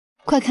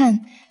快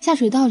看，下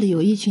水道里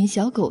有一群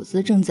小狗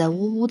子正在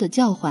呜呜地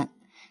叫唤，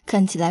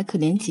看起来可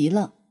怜极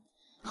了。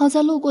好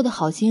在路过的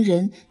好心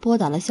人拨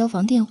打了消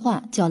防电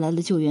话，叫来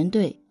了救援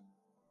队。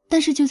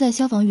但是就在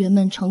消防员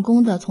们成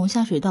功地从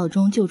下水道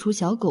中救出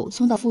小狗，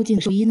送到附近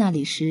的兽医那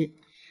里时，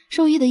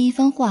兽医的一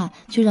番话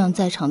却让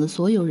在场的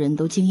所有人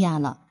都惊讶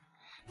了。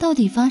到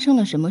底发生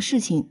了什么事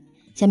情？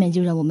下面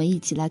就让我们一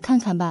起来看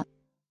看吧。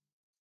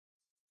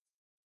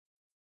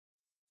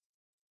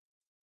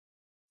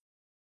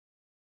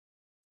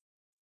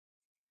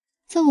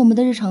在我们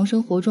的日常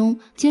生活中，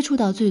接触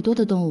到最多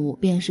的动物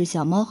便是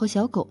小猫和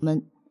小狗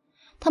们。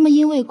它们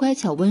因为乖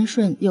巧温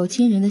顺又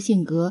亲人的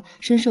性格，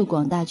深受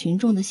广大群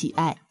众的喜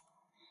爱。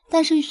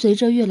但是随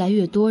着越来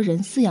越多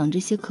人饲养这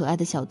些可爱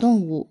的小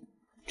动物，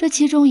这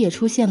其中也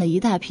出现了一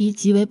大批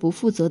极为不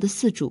负责的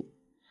饲主。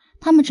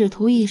他们只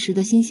图一时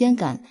的新鲜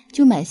感，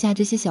就买下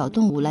这些小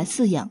动物来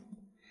饲养。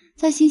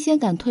在新鲜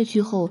感褪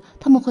去后，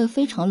他们会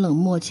非常冷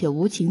漠且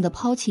无情地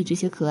抛弃这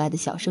些可爱的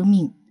小生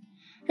命，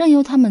任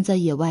由他们在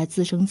野外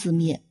自生自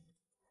灭。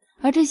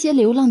而这些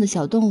流浪的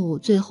小动物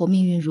最后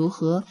命运如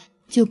何，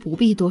就不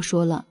必多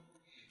说了，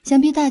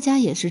想必大家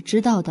也是知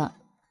道的。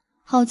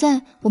好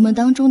在我们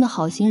当中的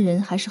好心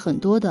人还是很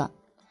多的，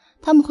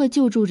他们会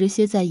救助这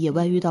些在野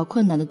外遇到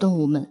困难的动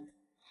物们，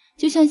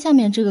就像下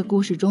面这个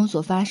故事中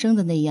所发生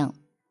的那样。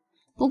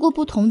不过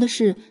不同的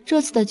是，这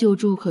次的救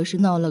助可是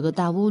闹了个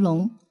大乌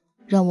龙，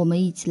让我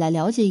们一起来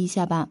了解一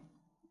下吧。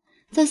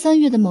在3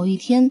月的某一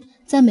天，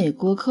在美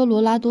国科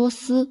罗拉多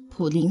斯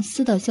普林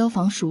斯的消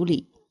防署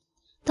里，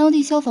当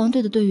地消防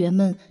队的队员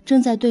们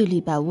正在队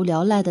里百无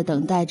聊赖地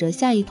等待着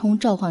下一通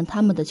召唤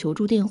他们的求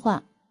助电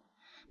话。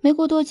没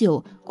过多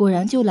久，果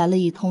然就来了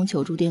一通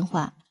求助电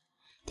话。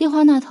电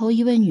话那头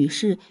一位女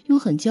士用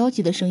很焦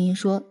急的声音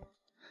说：“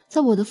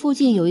在我的附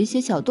近有一些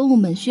小动物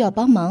们需要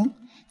帮忙，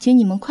请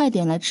你们快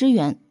点来支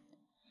援。”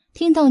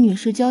听到女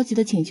士焦急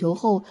的请求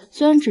后，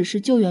虽然只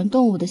是救援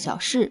动物的小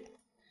事，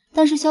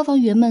但是消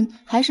防员们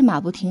还是马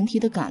不停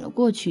蹄地赶了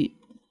过去。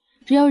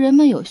只要人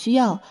们有需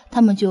要，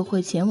他们就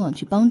会前往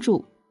去帮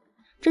助，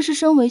这是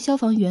身为消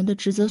防员的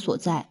职责所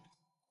在。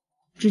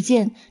只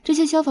见这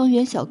些消防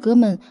员小哥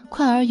们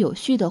快而有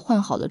序地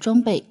换好了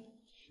装备，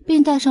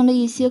并带上了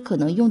一些可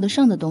能用得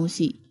上的东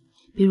西，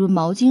比如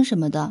毛巾什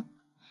么的。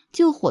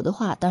救火的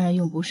话当然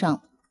用不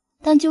上，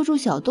但救助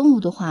小动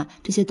物的话，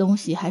这些东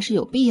西还是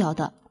有必要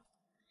的。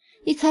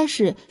一开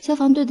始消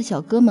防队的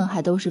小哥们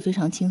还都是非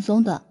常轻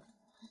松的，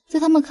在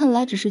他们看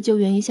来只是救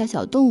援一下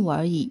小动物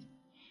而已，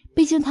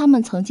毕竟他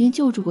们曾经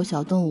救助过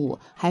小动物，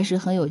还是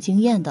很有经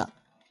验的。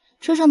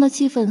车上的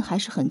气氛还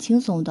是很轻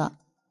松的。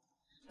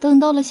等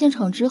到了现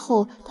场之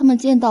后，他们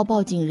见到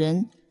报警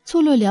人，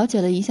粗略了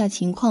解了一下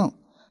情况，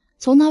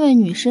从那位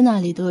女士那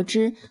里得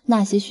知，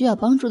那些需要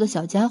帮助的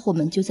小家伙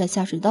们就在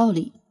下水道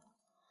里。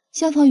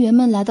消防员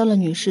们来到了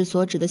女士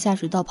所指的下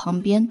水道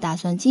旁边，打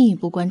算进一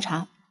步观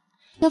察。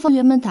消防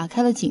员们打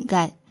开了井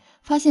盖，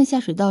发现下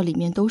水道里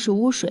面都是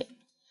污水，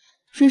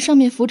水上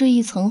面浮着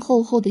一层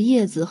厚厚的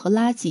叶子和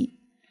垃圾。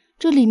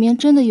这里面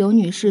真的有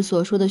女士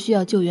所说的需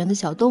要救援的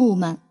小动物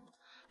吗？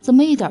怎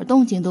么一点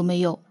动静都没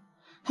有，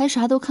还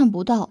啥都看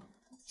不到？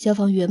消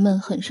防员们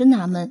很是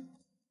纳闷。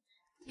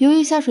由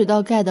于下水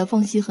道盖的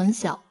缝隙很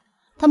小，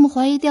他们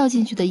怀疑掉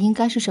进去的应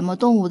该是什么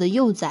动物的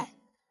幼崽。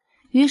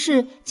于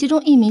是其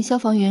中一名消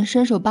防员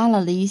伸手扒拉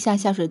了一下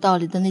下水道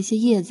里的那些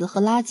叶子和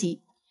垃圾，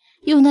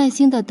又耐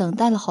心地等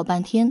待了好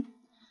半天，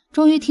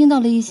终于听到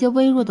了一些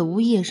微弱的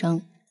呜咽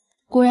声。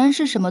果然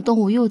是什么动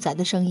物幼崽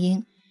的声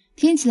音，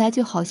听起来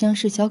就好像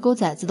是小狗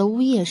崽子的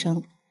呜咽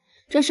声，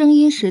这声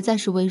音实在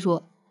是微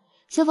弱。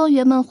消防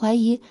员们怀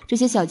疑这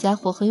些小家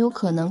伙很有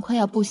可能快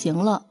要不行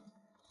了，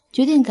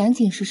决定赶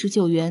紧实施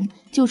救援，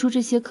救出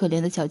这些可怜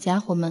的小家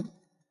伙们。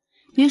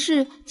于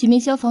是几名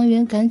消防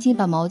员赶紧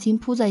把毛巾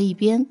铺在一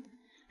边，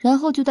然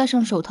后就戴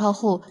上手套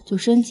后就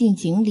伸进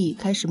井里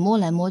开始摸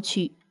来摸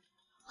去。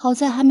好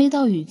在还没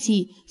到雨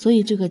季，所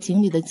以这个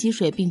井里的积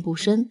水并不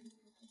深，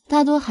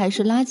大多还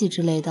是垃圾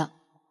之类的。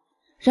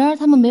然而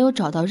他们没有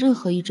找到任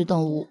何一只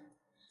动物，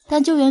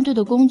但救援队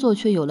的工作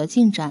却有了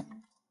进展。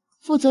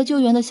负责救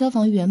援的消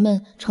防员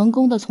们成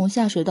功地从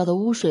下水道的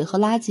污水和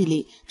垃圾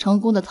里成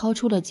功地掏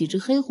出了几只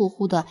黑乎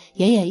乎的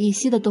奄奄一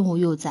息的动物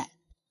幼崽。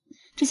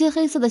这些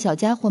黑色的小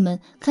家伙们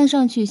看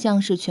上去像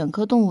是犬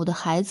科动物的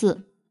孩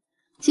子，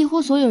几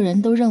乎所有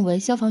人都认为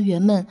消防员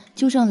们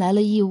救上来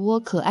了一窝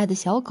可爱的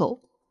小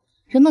狗。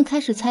人们开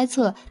始猜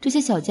测这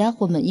些小家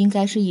伙们应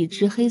该是一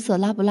只黑色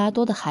拉布拉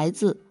多的孩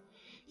子，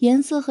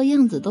颜色和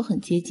样子都很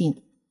接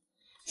近。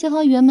消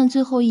防员们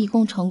最后一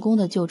共成功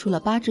地救出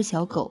了8只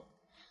小狗，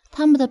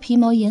它们的皮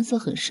毛颜色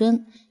很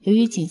深，由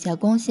于井下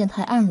光线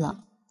太暗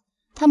了，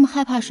他们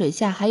害怕水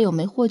下还有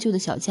没获救的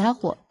小家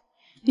伙，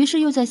于是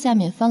又在下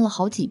面翻了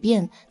好几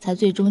遍，才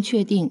最终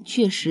确定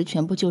确实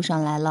全部救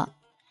上来了。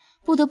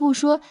不得不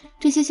说，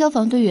这些消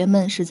防队员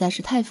们实在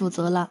是太负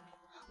责了，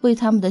为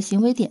他们的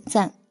行为点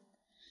赞。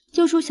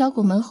救出小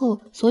狗们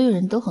后，所有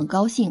人都很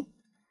高兴，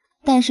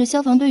但是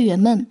消防队员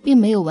们并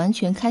没有完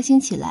全开心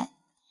起来，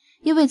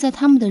因为在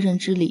他们的认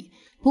知里，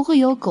不会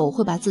有狗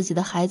会把自己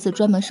的孩子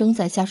专门生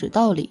在下水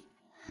道里。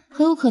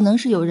很有可能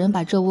是有人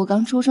把这窝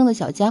刚出生的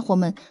小家伙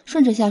们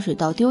顺着下水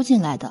道丢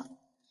进来的。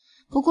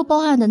不过报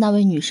案的那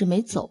位女士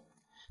没走，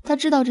她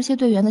知道这些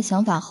队员的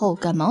想法后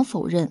赶忙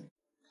否认，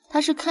她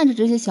是看着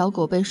这些小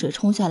狗被水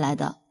冲下来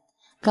的。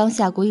刚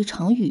下过一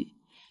场雨，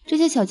这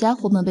些小家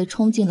伙们被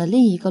冲进了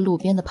另一个路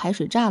边的排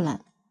水栅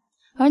栏，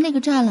而那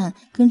个栅栏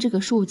跟这个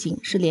竖井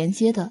是连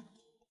接的。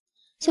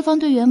消防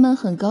队员们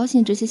很高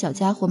兴这些小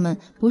家伙们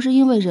不是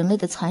因为人类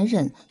的残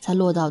忍才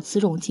落到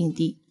此种境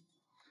地。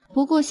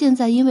不过现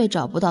在因为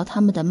找不到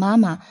他们的妈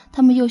妈，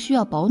他们又需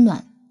要保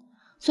暖，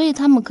所以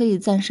他们可以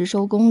暂时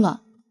收工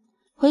了。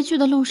回去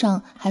的路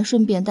上还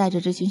顺便带着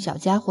这群小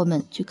家伙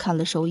们去看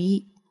了兽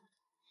医。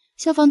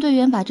消防队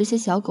员把这些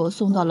小狗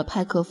送到了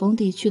派克峰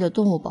地区的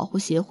动物保护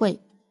协会，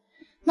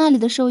那里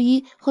的兽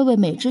医会为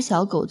每只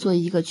小狗做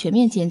一个全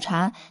面检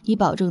查，以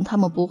保证它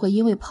们不会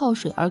因为泡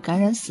水而感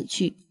染死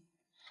去。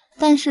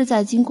但是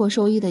在经过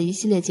兽医的一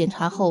系列检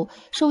查后，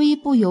兽医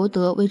不由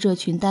得为这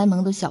群呆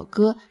萌的小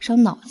哥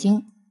伤脑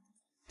筋。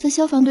在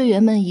消防队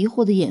员们疑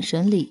惑的眼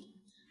神里，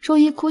兽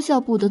医哭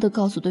笑不得地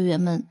告诉队员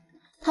们，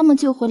他们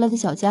救回来的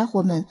小家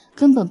伙们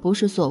根本不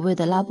是所谓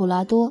的拉布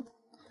拉多，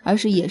而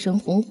是野生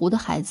红狐的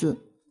孩子。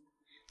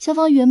消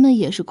防员们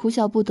也是哭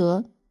笑不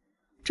得，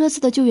这次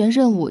的救援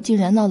任务竟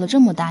然闹了这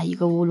么大一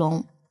个乌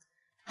龙。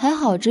还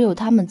好只有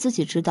他们自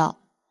己知道，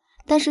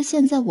但是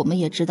现在我们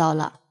也知道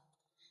了，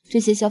这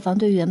些消防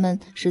队员们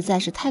实在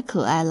是太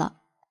可爱了。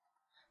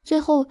最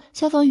后，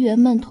消防员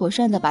们妥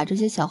善地把这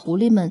些小狐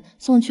狸们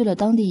送去了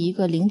当地一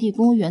个林地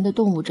公园的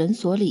动物诊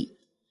所里，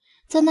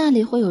在那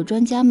里会有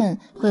专家们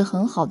会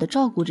很好地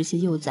照顾这些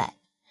幼崽，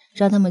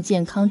让他们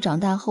健康长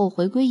大后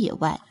回归野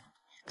外。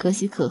可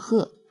喜可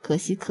贺，可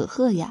喜可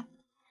贺呀！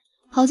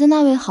好在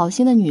那位好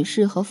心的女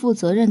士和负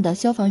责任的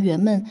消防员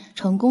们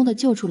成功地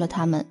救出了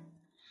他们，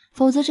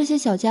否则这些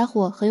小家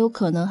伙很有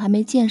可能还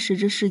没见识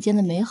这世间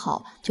的美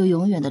好，就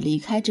永远地离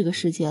开这个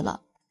世界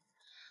了。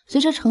随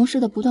着城市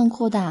的不断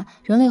扩大，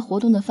人类活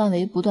动的范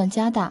围不断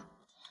加大，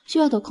需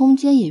要的空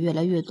间也越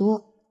来越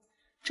多，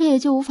这也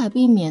就无法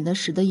避免地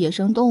使得野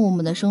生动物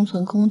们的生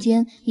存空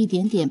间一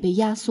点点被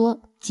压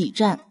缩挤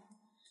占。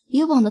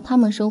以往的它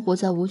们生活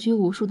在无拘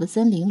无束的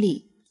森林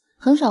里，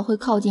很少会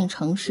靠近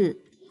城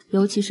市，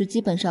尤其是基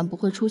本上不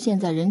会出现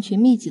在人群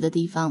密集的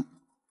地方。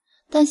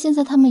但现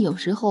在它们有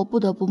时候不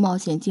得不冒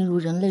险进入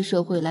人类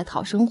社会来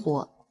讨生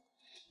活。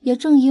也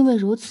正因为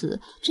如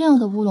此，这样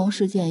的乌龙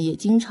事件也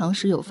经常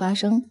时有发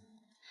生，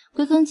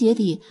归根结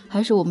底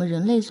还是我们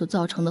人类所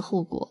造成的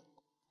后果。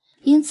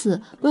因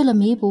此，为了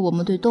弥补我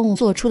们对动物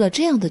做出了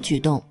这样的举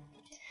动，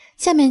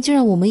下面就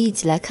让我们一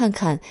起来看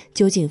看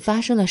究竟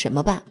发生了什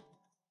么吧。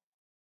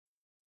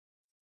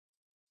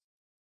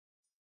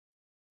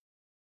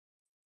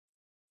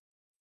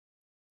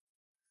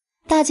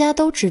大家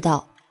都知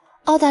道，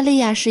澳大利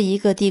亚是一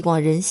个地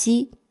广人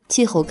稀、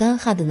气候干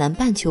旱的南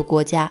半球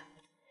国家。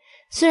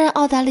虽然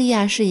澳大利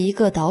亚是一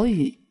个岛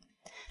屿，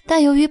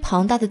但由于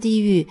庞大的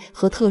地域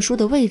和特殊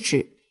的位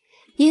置，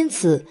因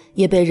此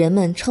也被人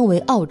们称为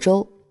澳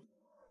洲。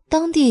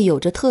当地有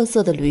着特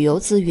色的旅游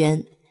资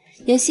源，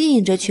也吸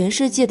引着全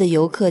世界的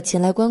游客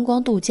前来观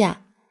光度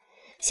假，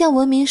像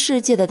闻名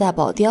世界的大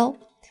堡礁、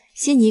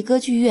悉尼歌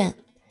剧院、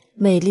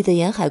美丽的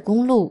沿海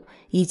公路，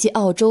以及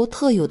澳洲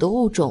特有的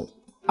物种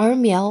儿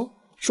苗、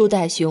树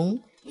袋熊、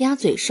鸭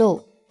嘴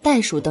兽、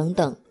袋鼠等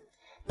等，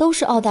都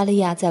是澳大利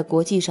亚在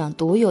国际上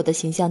独有的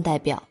形象代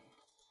表。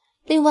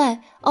另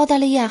外，澳大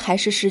利亚还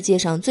是世界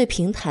上最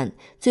平坦、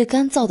最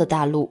干燥的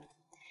大陆，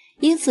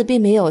因此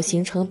并没有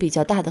形成比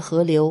较大的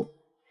河流。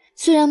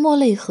虽然莫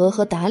雷河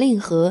和达令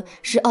河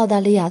是澳大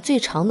利亚最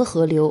长的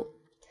河流，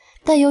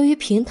但由于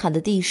平坦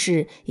的地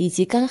势以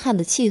及干旱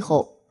的气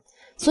候，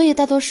所以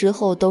大多时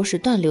候都是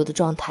断流的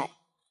状态。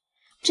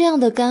这样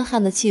的干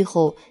旱的气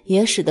候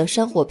也使得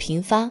山火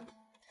频发，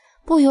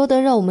不由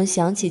得让我们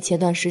想起前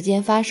段时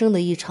间发生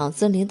的一场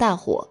森林大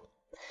火，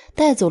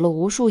带走了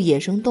无数野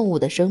生动物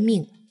的生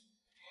命。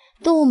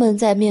动物们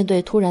在面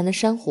对突然的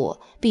山火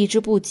避之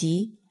不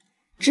及，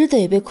只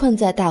得被困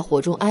在大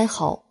火中哀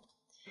嚎。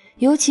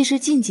尤其是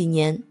近几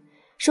年，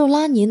受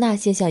拉尼娜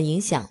现象影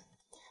响，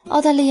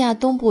澳大利亚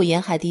东部沿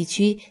海地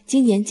区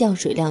今年降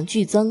水量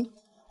剧增，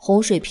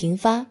洪水频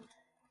发，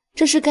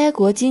这是该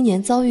国今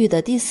年遭遇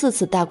的第4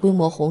次大规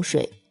模洪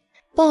水。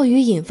暴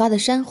雨引发的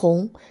山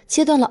洪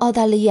切断了澳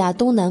大利亚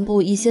东南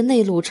部一些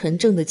内陆城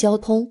镇的交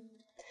通，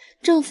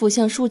政府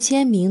向数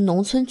千名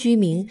农村居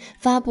民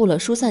发布了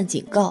疏散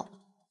警告，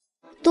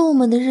动物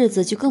们的日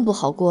子就更不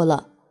好过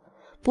了，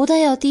不但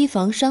要提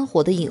防山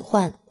火的隐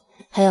患，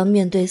还要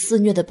面对肆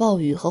虐的暴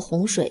雨和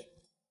洪水。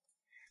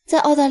在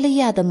澳大利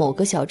亚的某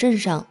个小镇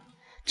上，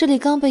这里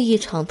刚被一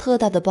场特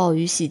大的暴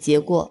雨洗劫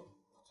过，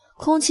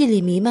空气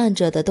里弥漫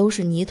着的都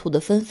是泥土的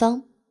芬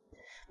芳。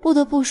不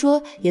得不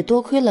说，也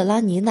多亏了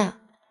拉尼娜，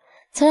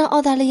才让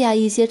澳大利亚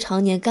一些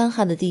常年干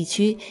旱的地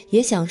区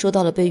也享受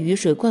到了被雨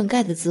水灌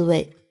溉的滋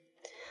味。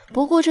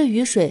不过这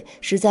雨水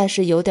实在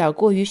是有点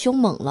过于凶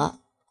猛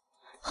了，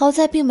好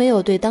在并没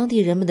有对当地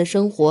人们的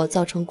生活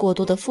造成过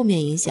多的负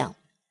面影响。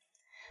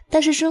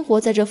但是生活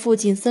在这附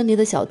近森林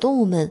的小动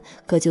物们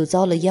可就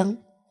遭了殃，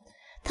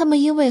它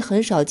们因为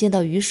很少见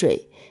到雨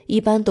水，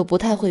一般都不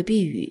太会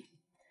避雨。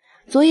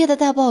昨夜的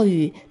大暴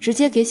雨直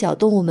接给小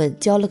动物们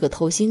浇了个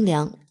透心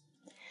凉，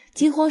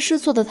惊慌失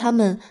措的它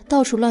们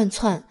到处乱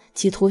窜，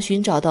企图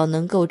寻找到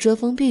能够遮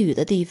风避雨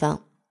的地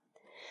方。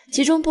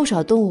其中不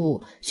少动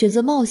物选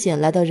择冒险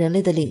来到人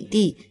类的领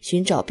地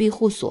寻找庇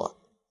护所。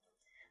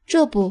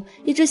这不，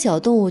一只小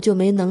动物就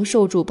没能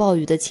受住暴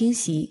雨的侵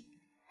袭，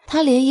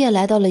它连夜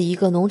来到了一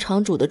个农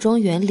场主的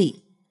庄园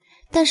里，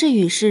但是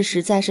雨势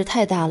实在是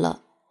太大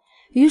了，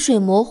雨水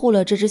模糊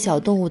了这只小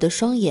动物的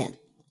双眼。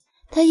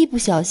它一不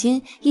小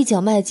心一脚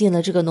迈进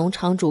了这个农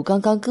场主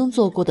刚刚耕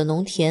作过的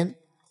农田，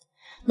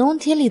农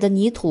田里的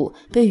泥土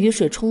被雨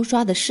水冲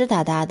刷得湿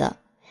哒哒的，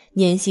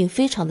粘性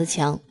非常的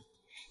强，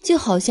就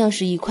好像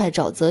是一块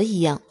沼泽一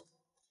样。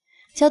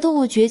小动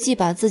物绝技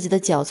把自己的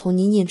脚从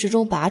泥泞之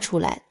中拔出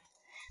来，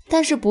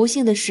但是不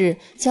幸的是，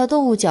小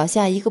动物脚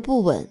下一个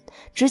不稳，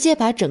直接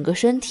把整个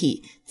身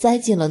体栽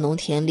进了农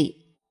田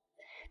里。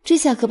这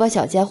下可把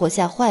小家伙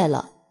吓坏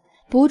了，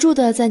不住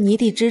地在泥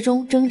地之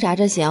中挣扎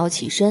着想要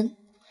起身，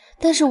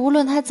但是无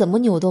论他怎么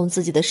扭动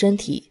自己的身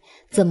体，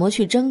怎么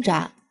去挣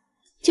扎，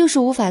就是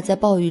无法在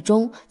暴雨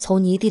中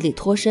从泥地里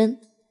脱身，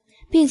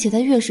并且他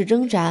越是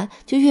挣扎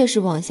就越是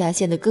往下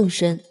陷得更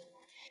深。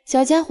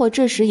小家伙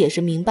这时也是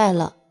明白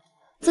了，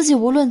自己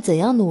无论怎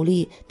样努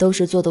力都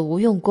是做得无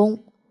用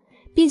功，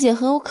并且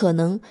很有可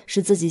能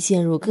使自己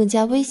陷入更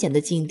加危险的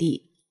境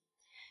地。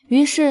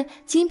于是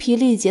精疲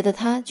力竭的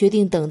他决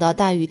定等到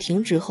大雨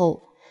停止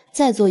后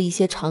再做一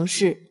些尝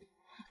试，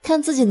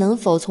看自己能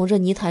否从这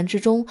泥潭之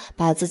中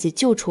把自己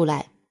救出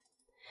来。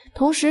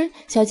同时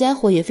小家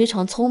伙也非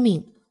常聪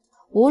明，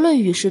无论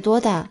雨势多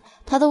大，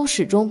他都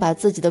始终把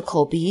自己的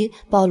口鼻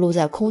暴露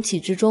在空气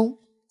之中。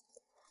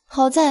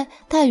好在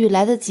大雨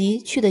来得及，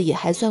去的也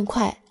还算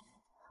快。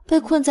被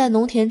困在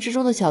农田之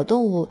中的小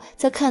动物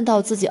在看到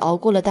自己熬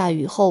过了大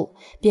雨后，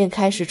便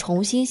开始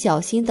重新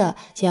小心地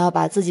想要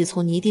把自己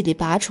从泥地里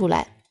拔出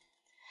来。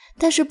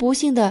但是不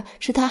幸的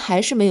是，他还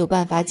是没有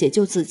办法解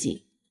救自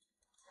己。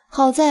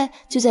好在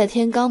就在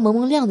天刚蒙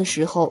蒙亮的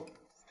时候，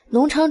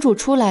农场主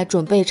出来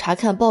准备查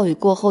看暴雨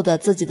过后的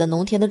自己的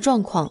农田的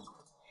状况。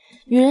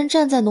女人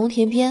站在农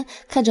田边，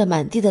看着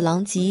满地的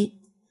狼藉，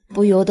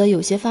不由得有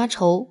些发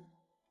愁，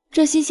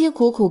这辛辛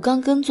苦苦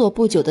刚耕作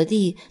不久的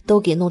地都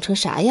给弄成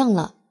啥样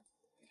了。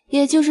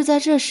也就是在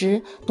这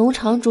时，农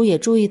场主也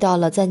注意到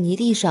了在泥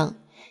地上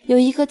有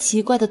一个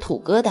奇怪的土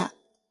疙瘩，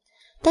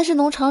但是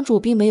农场主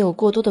并没有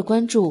过多的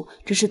关注，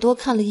只是多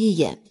看了一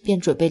眼便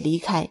准备离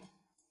开。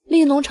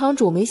令农场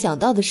主没想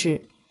到的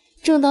是，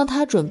正当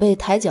他准备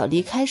抬脚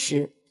离开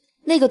时，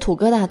那个土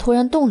疙瘩突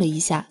然动了一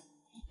下，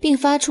并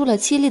发出了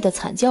凄厉的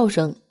惨叫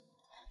声。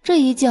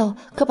这一叫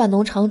可把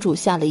农场主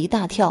吓了一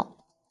大跳。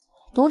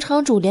农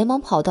场主连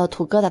忙跑到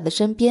土疙瘩的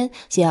身边，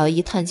想要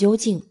一探究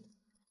竟。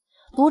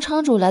农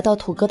场主来到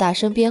土疙瘩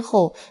身边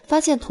后，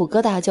发现土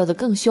疙瘩叫得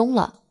更凶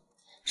了，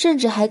甚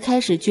至还开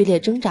始剧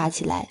烈挣扎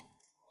起来。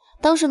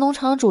当时农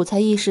场主才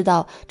意识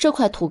到，这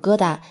块土疙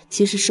瘩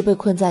其实是被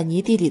困在泥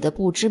地里的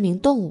不知名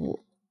动物。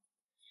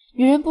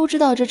女人不知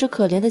道这只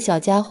可怜的小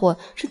家伙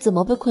是怎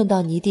么被困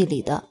到泥地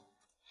里的，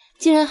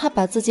竟然还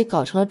把自己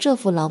搞成了这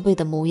副狼狈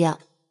的模样。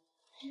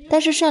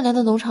但是善良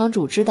的农场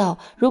主知道，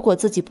如果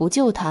自己不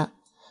救他，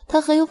他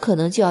很有可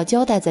能就要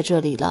交代在这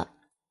里了。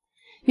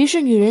于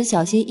是女人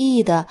小心翼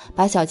翼地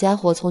把小家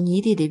伙从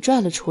泥地里拽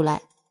了出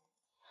来。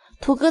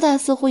土疙瘩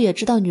似乎也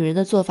知道女人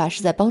的做法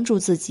是在帮助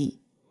自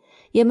己，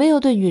也没有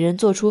对女人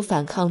做出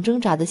反抗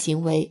挣扎的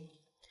行为，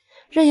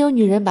任由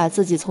女人把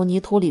自己从泥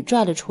土里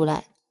拽了出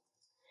来。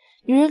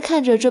女人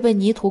看着这被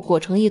泥土裹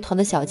成一团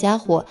的小家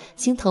伙，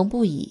心疼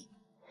不已。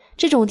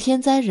这种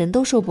天灾人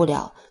都受不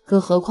了，更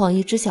何况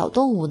一只小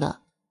动物呢？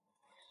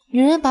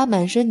女人把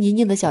满身泥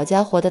泞的小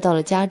家伙带到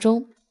了家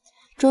中，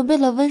准备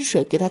了温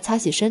水给他擦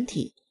洗身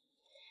体。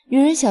女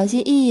人小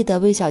心翼翼地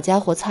为小家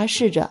伙擦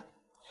拭着，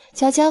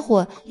小家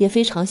伙也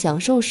非常享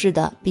受似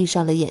的闭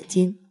上了眼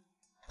睛。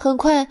很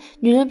快，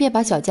女人便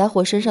把小家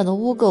伙身上的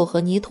污垢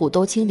和泥土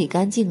都清理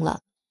干净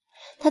了。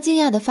她惊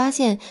讶地发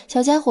现，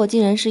小家伙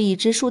竟然是一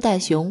只树袋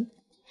熊，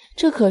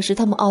这可是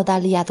他们澳大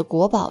利亚的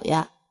国宝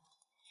呀。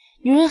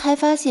女人还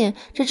发现，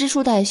这只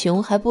树袋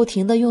熊还不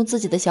停地用自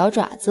己的小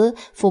爪子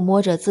抚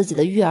摸着自己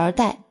的育儿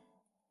袋。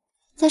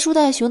在树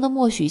袋熊的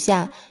默许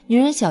下，女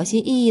人小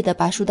心翼翼地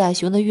把树袋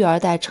熊的育儿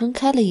袋撑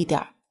开了一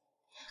点，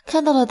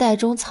看到了袋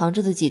中藏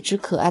着的几只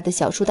可爱的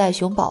小树袋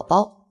熊宝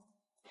宝。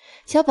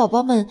小宝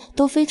宝们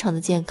都非常的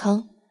健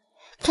康，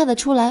看得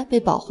出来被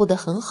保护得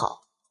很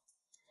好。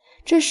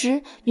这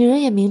时，女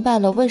人也明白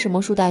了为什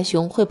么树袋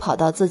熊会跑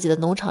到自己的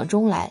农场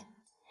中来，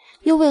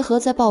又为何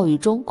在暴雨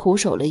中苦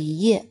守了一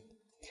夜，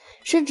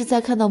甚至在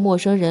看到陌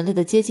生人类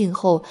的接近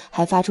后，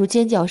还发出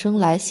尖叫声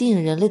来吸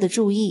引人类的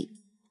注意。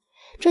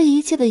这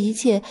一切的一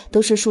切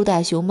都是树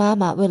袋熊妈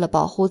妈为了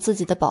保护自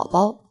己的宝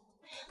宝，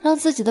让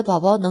自己的宝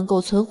宝能够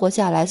存活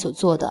下来所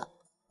做的。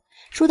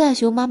树袋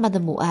熊妈妈的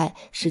母爱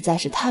实在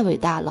是太伟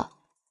大了。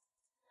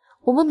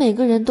我们每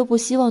个人都不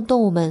希望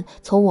动物们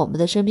从我们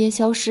的身边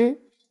消失，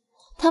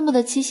它们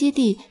的栖息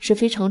地是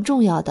非常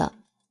重要的。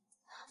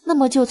那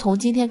么就从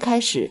今天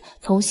开始，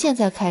从现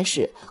在开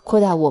始，扩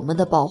大我们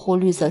的保护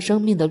绿色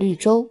生命的绿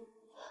洲。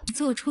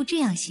做出这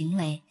样行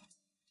为，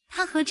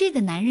他和这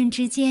个男人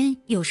之间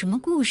有什么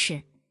故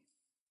事？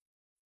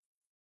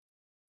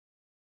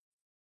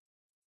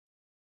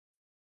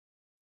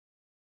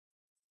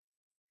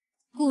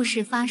故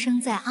事发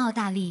生在澳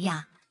大利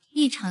亚，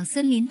一场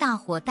森林大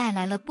火带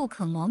来了不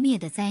可磨灭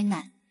的灾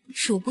难，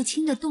数不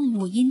清的动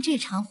物因这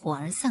场火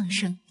而丧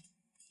生。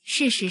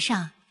事实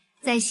上，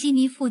在悉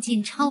尼附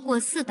近超过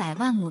400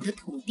万亩的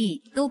土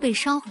地都被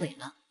烧毁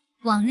了，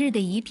往日的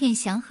一片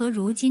祥和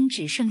如今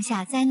只剩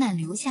下灾难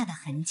留下的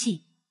痕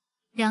迹。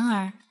然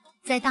而，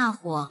在大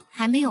火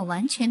还没有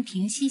完全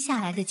平息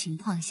下来的情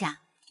况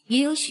下，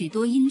也有许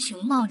多英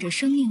雄冒着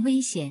生命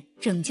危险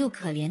拯救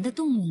可怜的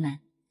动物们。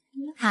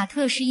卡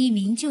特是一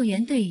名救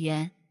援队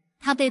员，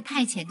他被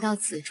派遣到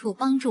此处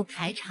帮助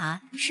排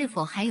查是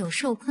否还有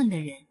受困的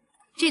人。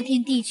这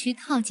片地区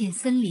靠近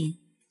森林，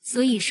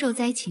所以受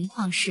灾情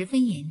况十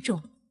分严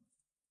重。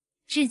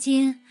至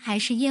今还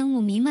是烟雾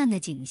弥漫的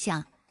景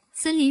象，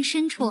森林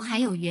深处还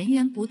有源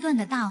源不断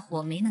的大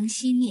火没能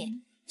熄灭，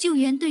救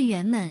援队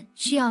员们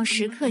需要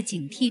时刻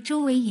警惕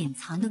周围隐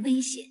藏的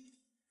危险。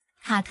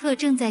卡特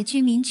正在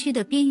居民区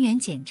的边缘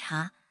检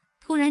查，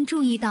突然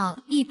注意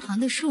到一旁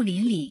的树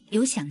林里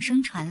有响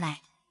声传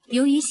来。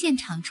由于现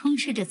场充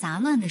斥着杂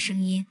乱的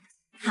声音，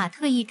卡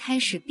特一开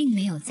始并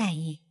没有在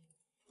意。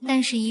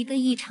但是一个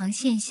异常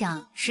现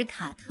象使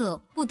卡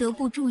特不得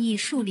不注意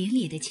树林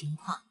里的情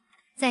况。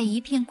在一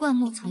片灌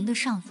木丛的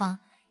上方，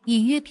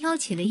隐约飘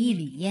起了一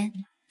缕烟。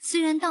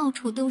虽然到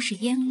处都是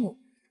烟雾，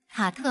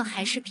卡特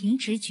还是凭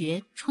直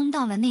觉冲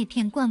到了那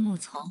片灌木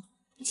丛，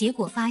结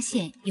果发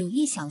现有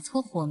一小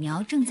撮火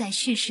苗正在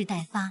蓄势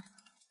待发。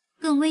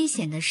更危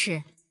险的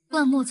是，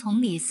灌木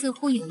丛里似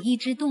乎有一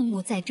只动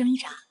物在挣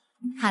扎。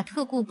卡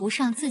特顾不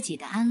上自己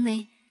的安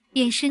危，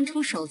便伸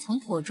出手从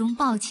火中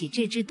抱起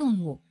这只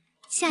动物。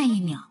下一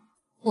秒，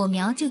火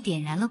苗就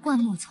点燃了灌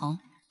木丛，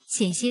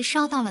险些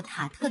烧到了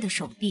卡特的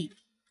手臂。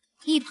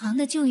一旁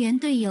的救援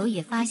队友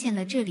也发现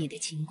了这里的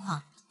情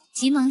况，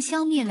急忙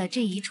消灭了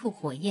这一处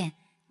火焰，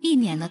避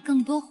免了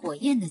更多火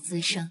焰的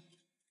滋生。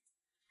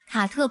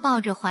卡特抱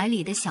着怀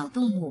里的小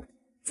动物，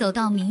走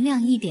到明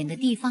亮一点的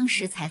地方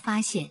时，才发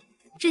现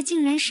这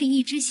竟然是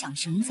一只小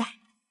熊崽。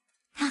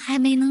他还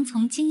没能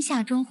从惊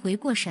吓中回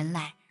过神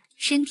来，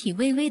身体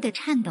微微地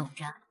颤抖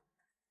着。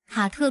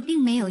卡特并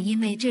没有因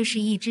为这是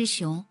一只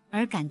熊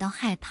而感到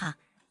害怕。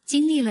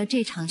经历了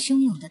这场汹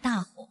涌的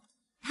大火，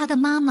他的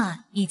妈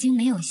妈已经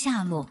没有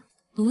下落，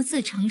独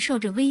自承受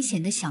着危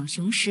险的小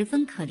熊十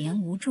分可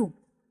怜无助。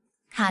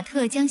卡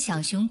特将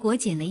小熊裹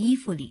紧了衣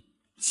服里，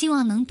希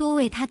望能多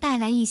为他带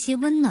来一些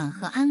温暖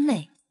和安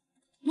慰。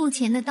目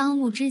前的当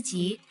务之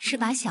急是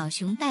把小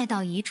熊带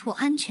到一处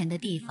安全的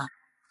地方。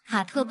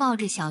卡特抱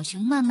着小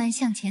熊慢慢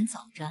向前走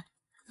着，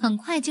很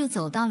快就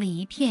走到了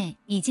一片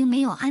已经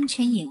没有安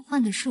全隐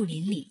患的树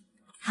林里。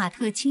卡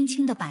特轻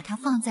轻地把它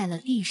放在了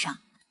地上，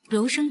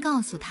柔声告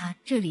诉他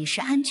这里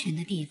是安全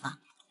的地方，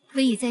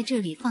可以在这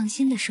里放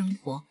心的生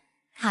活。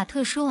卡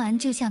特说完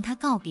就向他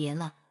告别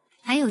了，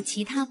还有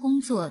其他工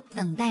作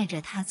等待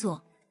着他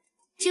做。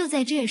就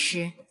在这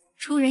时，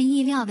出人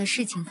意料的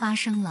事情发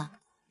生了，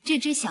这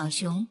只小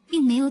熊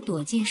并没有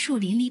躲进树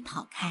林里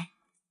跑开，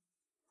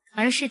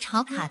而是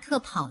朝卡特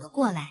跑了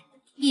过来，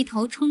一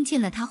头冲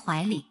进了他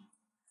怀里。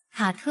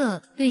卡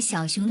特对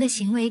小熊的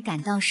行为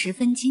感到十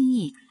分惊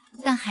异，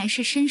但还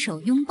是伸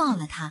手拥抱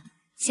了他。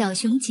小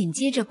熊紧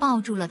接着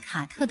抱住了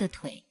卡特的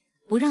腿，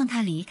不让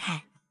他离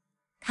开。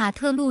卡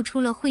特露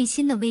出了会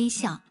心的微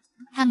笑，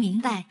他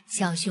明白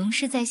小熊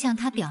是在向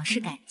他表示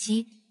感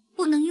激。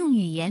不能用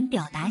语言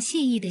表达谢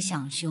意的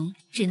小熊，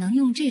只能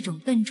用这种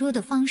笨拙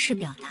的方式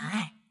表达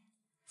爱。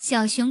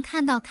小熊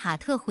看到卡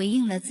特回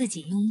应了自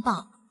己拥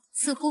抱，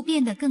似乎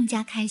变得更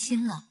加开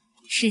心了，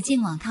使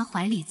劲往他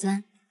怀里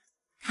钻。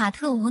卡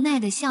特无奈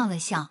地笑了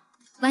笑，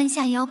弯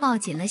下腰抱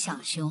紧了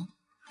小熊。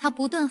他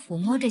不断抚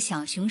摸着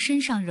小熊身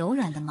上柔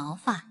软的毛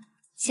发，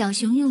小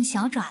熊用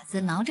小爪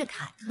子挠着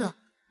卡特，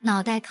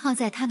脑袋靠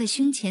在他的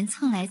胸前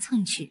蹭来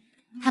蹭去，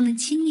他们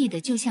亲密的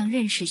就像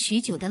认识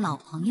许久的老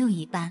朋友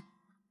一般。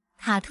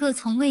卡特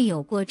从未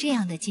有过这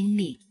样的经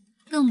历，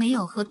更没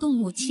有和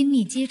动物亲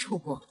密接触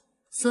过，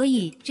所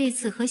以这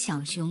次和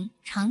小熊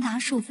长达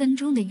数分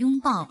钟的拥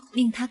抱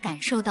令他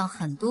感受到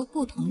很多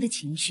不同的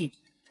情绪，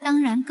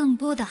当然更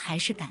多的还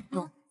是感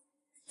动。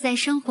在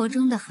生活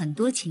中的很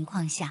多情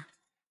况下，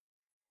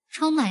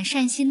充满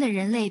善心的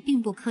人类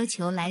并不苛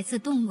求来自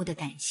动物的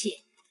感谢，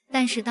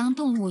但是当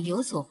动物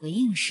有所回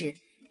应时，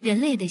人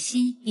类的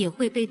心也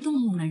会被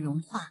动物们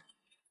融化。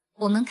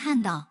我们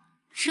看到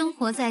生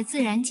活在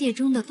自然界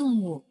中的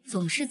动物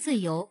总是自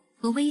由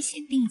和危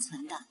险并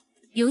存的，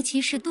尤其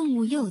是动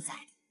物幼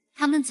崽，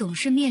它们总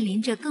是面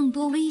临着更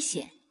多危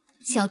险。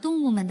小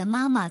动物们的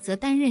妈妈则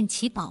担任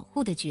起保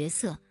护的角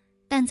色，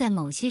但在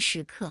某些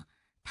时刻，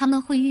它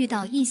们会遇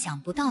到意想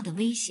不到的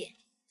危险。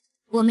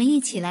我们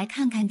一起来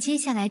看看接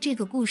下来这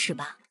个故事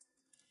吧。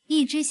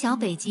一只小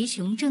北极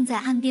熊正在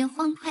岸边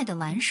欢快地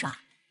玩耍，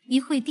一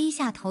会低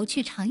下头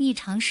去尝一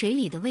尝水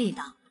里的味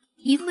道，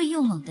一会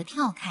又猛地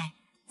跳开，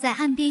在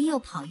岸边又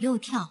跑又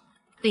跳。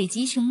北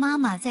极熊妈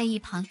妈在一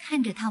旁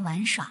看着它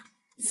玩耍，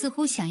似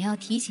乎想要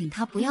提醒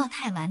它不要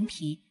太顽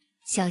皮，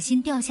小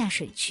心掉下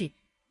水去。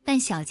但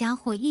小家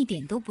伙一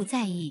点都不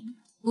在意，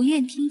不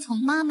愿听从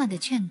妈妈的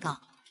劝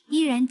告，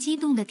依然激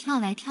动地跳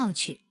来跳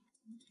去。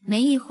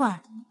没一会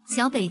儿，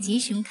小北极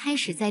熊开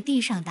始在地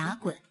上打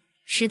滚，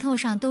石头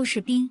上都是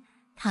冰，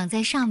躺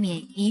在上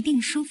面一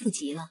定舒服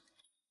极了。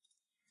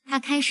它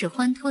开始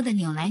欢脱地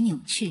扭来扭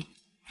去，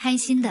开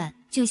心的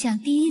就像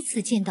第一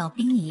次见到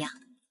冰一样。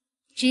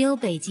只有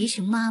北极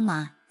熊妈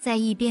妈在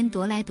一边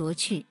踱来踱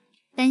去，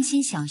担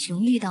心小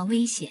熊遇到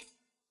危险。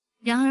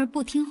然而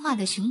不听话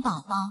的熊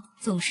宝宝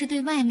总是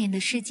对外面的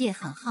世界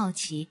很好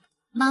奇，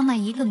妈妈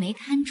一个没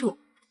看住，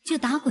就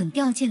打滚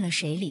掉进了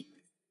水里。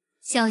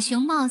小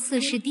熊貌似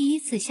是第一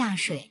次下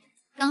水，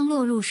刚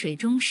落入水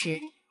中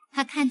时，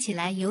它看起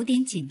来有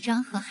点紧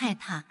张和害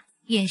怕，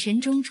眼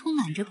神中充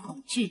满着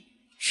恐惧，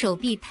手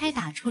臂拍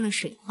打出了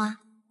水花。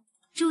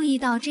注意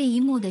到这一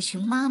幕的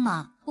熊妈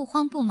妈不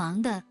慌不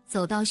忙地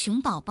走到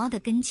熊宝宝的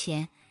跟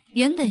前。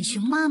原本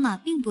熊妈妈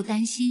并不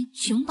担心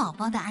熊宝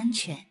宝的安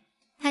全，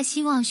她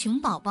希望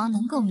熊宝宝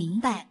能够明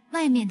白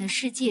外面的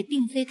世界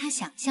并非他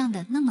想象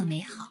的那么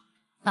美好，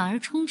反而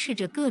充斥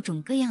着各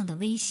种各样的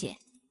危险，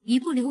一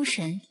不留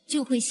神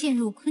就会陷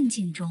入困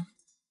境中。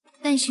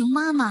但熊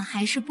妈妈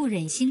还是不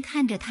忍心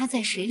看着他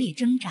在水里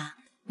挣扎，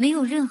没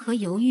有任何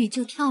犹豫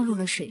就跳入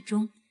了水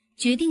中，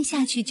决定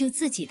下去救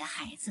自己的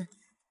孩子。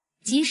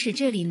即使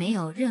这里没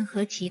有任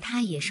何其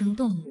他野生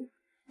动物，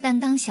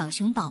但当小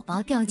熊宝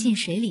宝掉进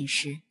水里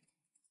时，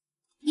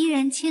依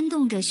然牵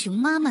动着熊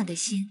妈妈的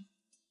心。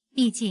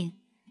毕竟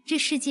这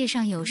世界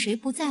上有谁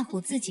不在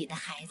乎自己的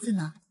孩子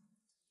呢？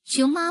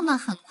熊妈妈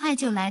很快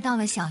就来到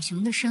了小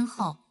熊的身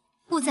后，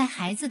护在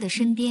孩子的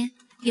身边。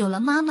有了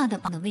妈妈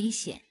的危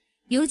险，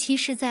尤其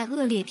是在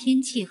恶劣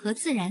天气和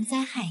自然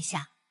灾害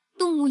下，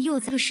动物幼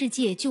崽的世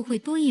界就会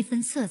多一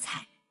分色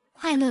彩，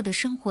快乐地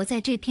生活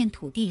在这片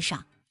土地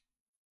上。